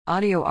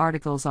Audio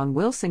articles on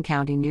Wilson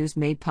County News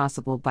made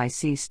possible by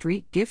C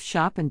Street Gift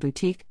Shop and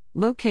Boutique,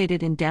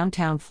 located in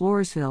downtown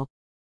Floresville.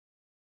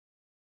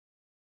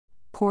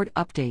 Court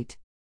update.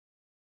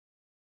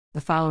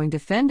 The following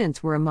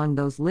defendants were among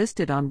those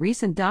listed on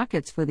recent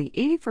dockets for the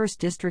 81st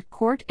District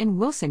Court in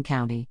Wilson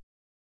County.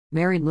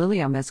 Mary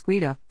Lilia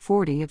Mesquita,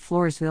 40, of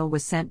Floresville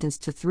was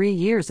sentenced to 3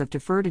 years of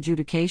deferred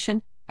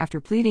adjudication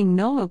after pleading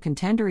nolo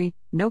contendere,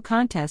 no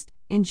contest,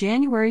 in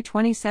January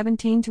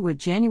 2017 to a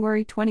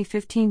January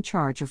 2015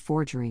 charge of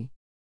forgery.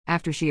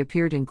 After she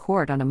appeared in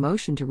court on a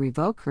motion to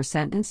revoke her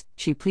sentence,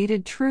 she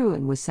pleaded true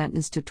and was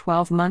sentenced to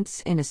 12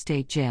 months in a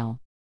state jail.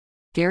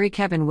 Gary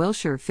Kevin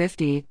Wilshire,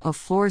 50, of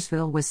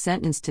Floresville was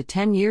sentenced to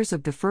 10 years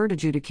of deferred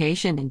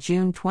adjudication in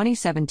June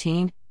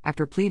 2017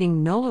 after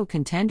pleading nolo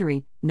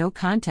contendere, no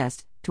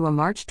contest, to a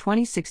March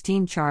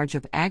 2016 charge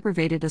of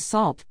aggravated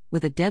assault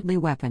with a deadly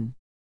weapon.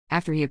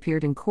 After he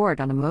appeared in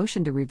court on a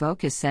motion to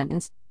revoke his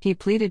sentence, he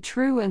pleaded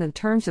true and the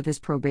terms of his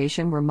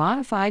probation were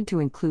modified to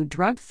include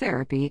drug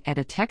therapy at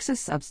a Texas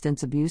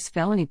substance abuse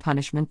felony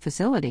punishment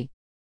facility.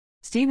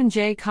 Stephen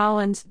J.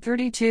 Collins,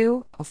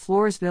 32, of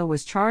Floresville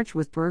was charged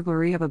with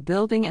burglary of a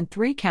building and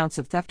 3 counts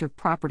of theft of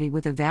property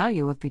with a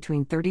value of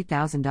between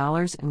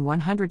 $30,000 and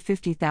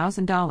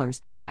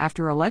 $150,000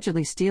 after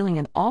allegedly stealing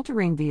an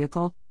all-terrain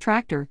vehicle,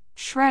 tractor,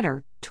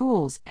 shredder,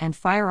 tools, and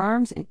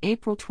firearms in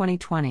April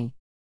 2020.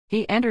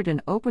 He entered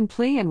an open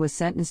plea and was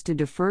sentenced to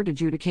deferred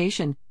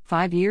adjudication,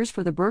 5 years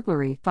for the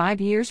burglary,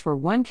 5 years for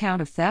 1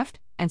 count of theft,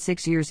 and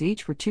 6 years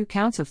each for 2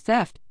 counts of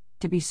theft,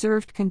 to be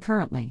served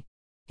concurrently.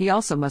 He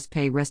also must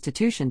pay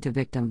restitution to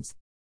victims.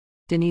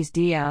 Denise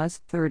Diaz,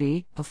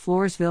 30, of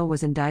Floresville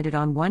was indicted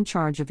on 1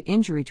 charge of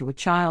injury to a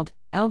child,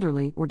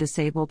 elderly or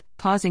disabled,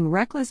 causing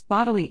reckless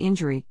bodily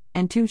injury,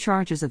 and 2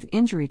 charges of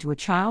injury to a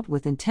child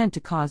with intent to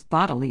cause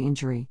bodily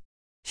injury.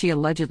 She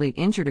allegedly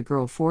injured a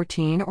girl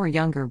 14 or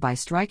younger by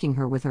striking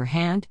her with her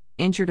hand,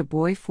 injured a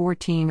boy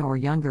 14 or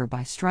younger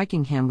by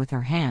striking him with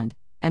her hand,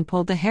 and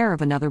pulled the hair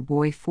of another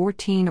boy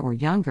 14 or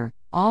younger,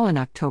 all in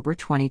October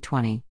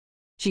 2020.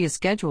 She is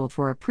scheduled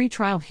for a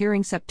pretrial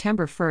hearing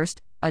September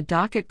 1st, a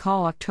docket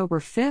call October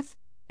 5th,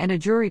 and a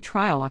jury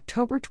trial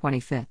October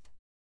 25th.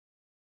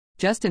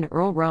 Justin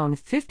Earl Roan,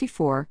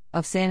 54,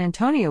 of San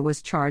Antonio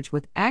was charged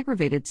with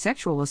aggravated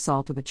sexual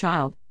assault of a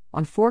child,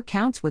 on 4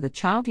 counts with a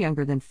child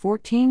younger than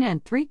 14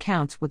 and 3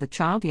 counts with a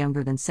child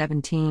younger than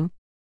 17.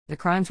 The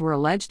crimes were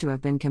alleged to have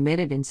been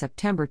committed in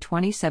September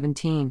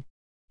 2017.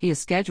 He is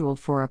scheduled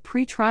for a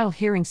pretrial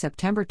hearing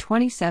September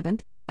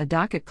 27th, a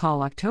docket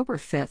call October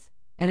 5th,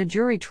 and a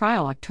jury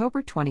trial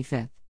October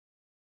 25th.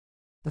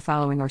 The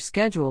following are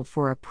scheduled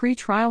for a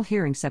pretrial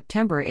hearing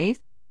September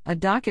 8th, a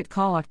docket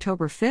call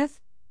October 5th,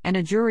 and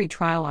a jury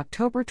trial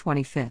October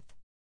 25th.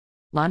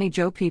 Lonnie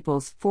Joe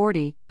Peoples,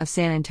 40, of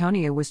San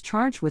Antonio was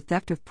charged with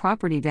theft of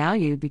property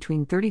valued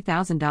between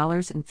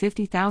 $30,000 and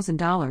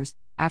 $50,000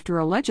 after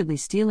allegedly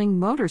stealing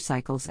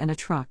motorcycles and a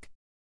truck.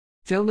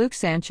 Joe Luke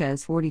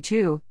Sanchez,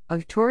 42, of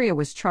Victoria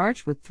was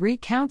charged with 3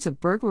 counts of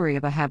burglary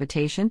of a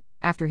habitation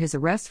after his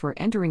arrest for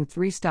entering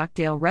 3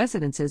 Stockdale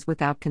residences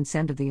without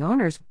consent of the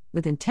owners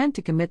with intent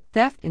to commit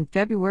theft in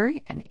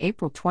February and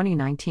April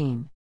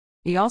 2019.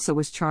 He also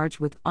was charged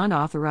with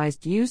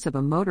unauthorized use of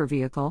a motor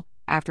vehicle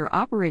after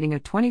operating a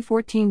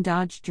 2014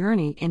 Dodge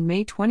Journey in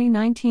May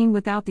 2019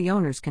 without the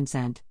owner's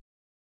consent.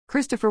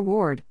 Christopher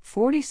Ward,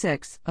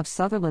 46, of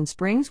Sutherland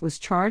Springs was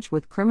charged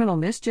with criminal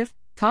mischief,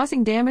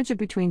 causing damage of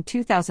between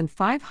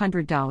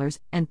 $2,500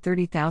 and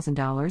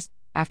 $30,000,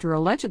 after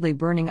allegedly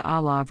burning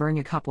a La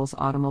Vernia couple's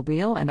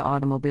automobile and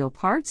automobile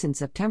parts in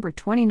September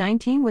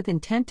 2019 with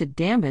intent to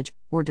damage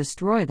or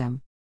destroy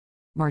them.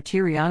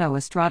 Martiriano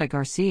Estrada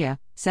Garcia,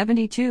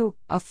 72,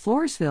 of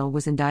Floresville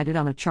was indicted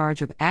on a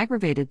charge of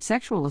aggravated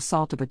sexual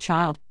assault of a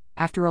child,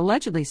 after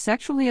allegedly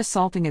sexually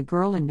assaulting a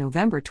girl in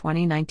November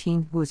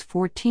 2019 who was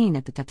 14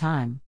 at the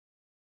time.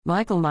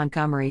 Michael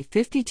Montgomery,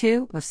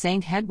 52, of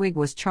St. Hedwig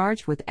was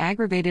charged with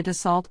aggravated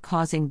assault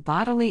causing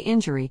bodily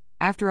injury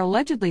after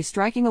allegedly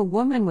striking a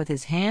woman with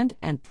his hand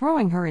and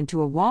throwing her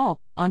into a wall,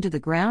 onto the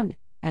ground,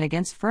 and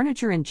against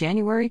furniture in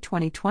January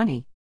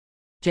 2020.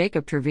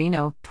 Jacob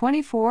Trevino,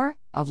 24,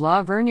 of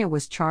La Vernia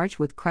was charged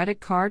with credit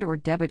card or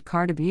debit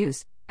card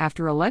abuse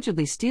after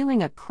allegedly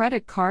stealing a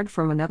credit card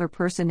from another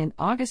person in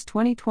August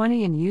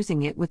 2020 and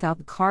using it without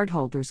the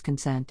cardholder's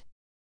consent.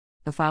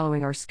 The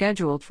following are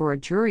scheduled for a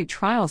jury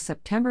trial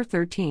September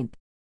 13th.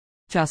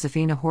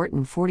 Josephina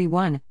Horton,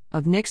 41,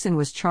 of Nixon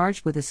was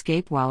charged with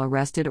escape while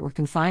arrested or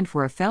confined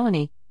for a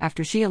felony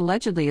after she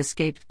allegedly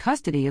escaped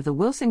custody of the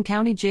Wilson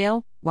County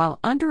Jail while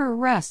under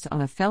arrest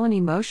on a felony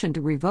motion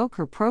to revoke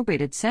her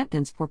probated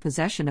sentence for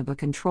possession of a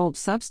controlled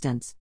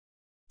substance.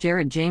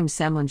 Jared James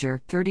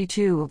Semlinger,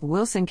 32, of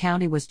Wilson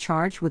County was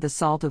charged with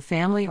assault of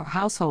family or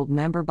household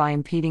member by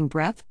impeding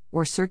breath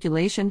or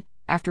circulation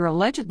after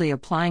allegedly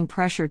applying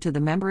pressure to the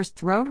member's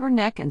throat or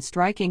neck and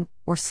striking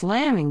or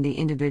slamming the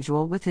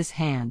individual with his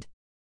hand.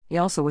 He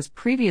also was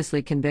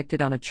previously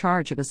convicted on a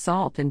charge of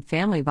assault and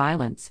family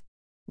violence.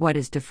 What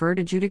is deferred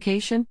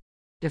adjudication?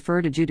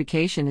 Deferred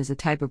adjudication is a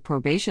type of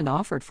probation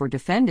offered for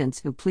defendants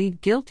who plead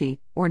guilty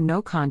or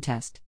no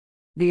contest.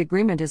 The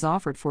agreement is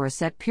offered for a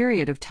set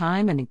period of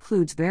time and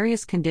includes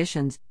various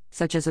conditions,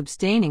 such as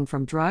abstaining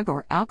from drug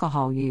or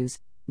alcohol use,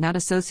 not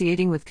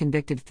associating with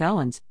convicted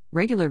felons,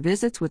 regular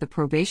visits with a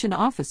probation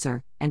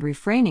officer, and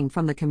refraining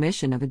from the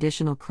commission of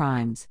additional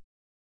crimes.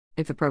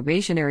 If the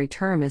probationary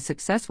term is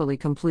successfully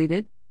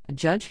completed, a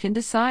judge can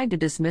decide to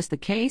dismiss the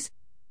case,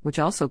 which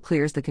also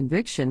clears the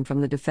conviction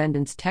from the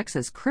defendant's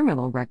Texas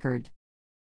criminal record.